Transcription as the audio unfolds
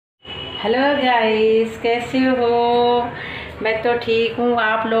Hello guys, कैसे हो। मैं तो ठीक हूँ,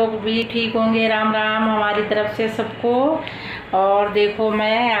 आप लोग भी ठीक होंगे। राम राम हमारी तरफ से सबको। और देखो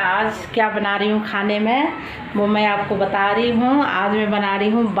मैं आज क्या बना रही हूँ खाने में, वो मैं आपको बता रही हूँ। आज मैं बना रही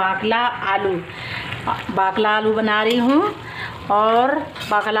हूँ बाकला आलू बना रही हूँ। और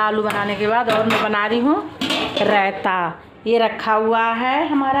बाकला आलू बनाने के बाद और मैं बना रही हूँ रायता। ये रखा हुआ है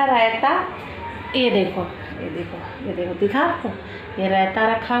हमारा रायता। ये देखो दिखा आपको, ये रायता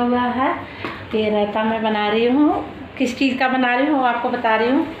रखा हुआ है। ये रायता मैं बना रही हूँ। किस चीज़ का बना रही हूँ वो आपको बता रही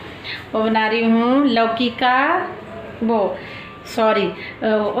हूँ। वो बना रही हूँ लौकी का,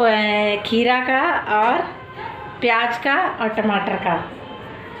 खीरा का और प्याज का और टमाटर का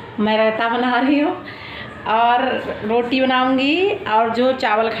मैं रायता बना रही हूँ। और रोटी बनाऊँगी और जो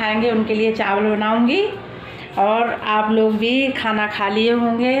चावल खाएंगे उनके लिए चावल बनाऊँगी। और आप लोग भी खाना खा लिए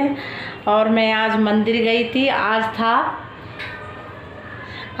होंगे। और मैं आज मंदिर गई थी, आज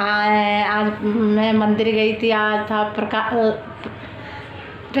मैं मंदिर गई थी। आज था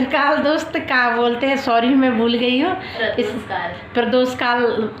प्रकाल दोस्त का बोलते हैं, सॉरी मैं भूल गई हूँ। प्रदोष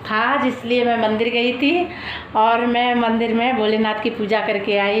काल था, जिसलिए मैं मंदिर गई थी। और मैं मंदिर में भोलेनाथ की पूजा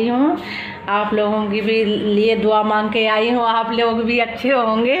करके आई हूँ। आप लोगों की भी लिए दुआ मांग के आई हूँ, आप लोग भी अच्छे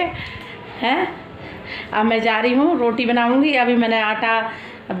होंगे हैं। अब मैं जा रही हूँ, रोटी बनाऊँगी। अभी मैंने आटा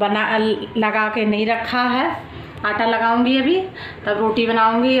लगा के नहीं रखा है, आटा लगाऊंगी अभी, तब रोटी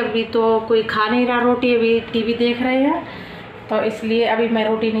बनाऊंगी। अभी तो कोई खा नहीं रहा रोटी, अभी टीवी देख रहे हैं, तो इसलिए अभी मैं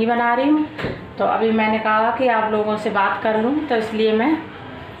रोटी नहीं बना रही हूँ। तो अभी मैंने कहा कि आप लोगों से बात कर लूँ, तो इसलिए मैं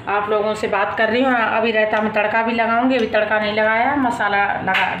आप लोगों से बात कर रही हूँ। अभी रायता में तड़का भी लगाऊंगी, अभी तड़का नहीं लगाया, मसाला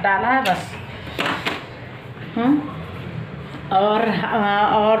डाला है बस।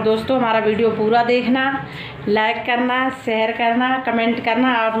 और दोस्तों, हमारा वीडियो पूरा देखना, लाइक करना, शेयर करना, कमेंट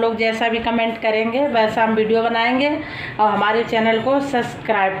करना। आप लोग जैसा भी कमेंट करेंगे वैसा हम वीडियो बनाएंगे। और हमारे चैनल को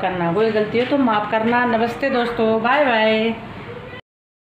सब्सक्राइब करना, कोई गलती हो तो माफ़ करना। नमस्ते दोस्तों, बाय बाय।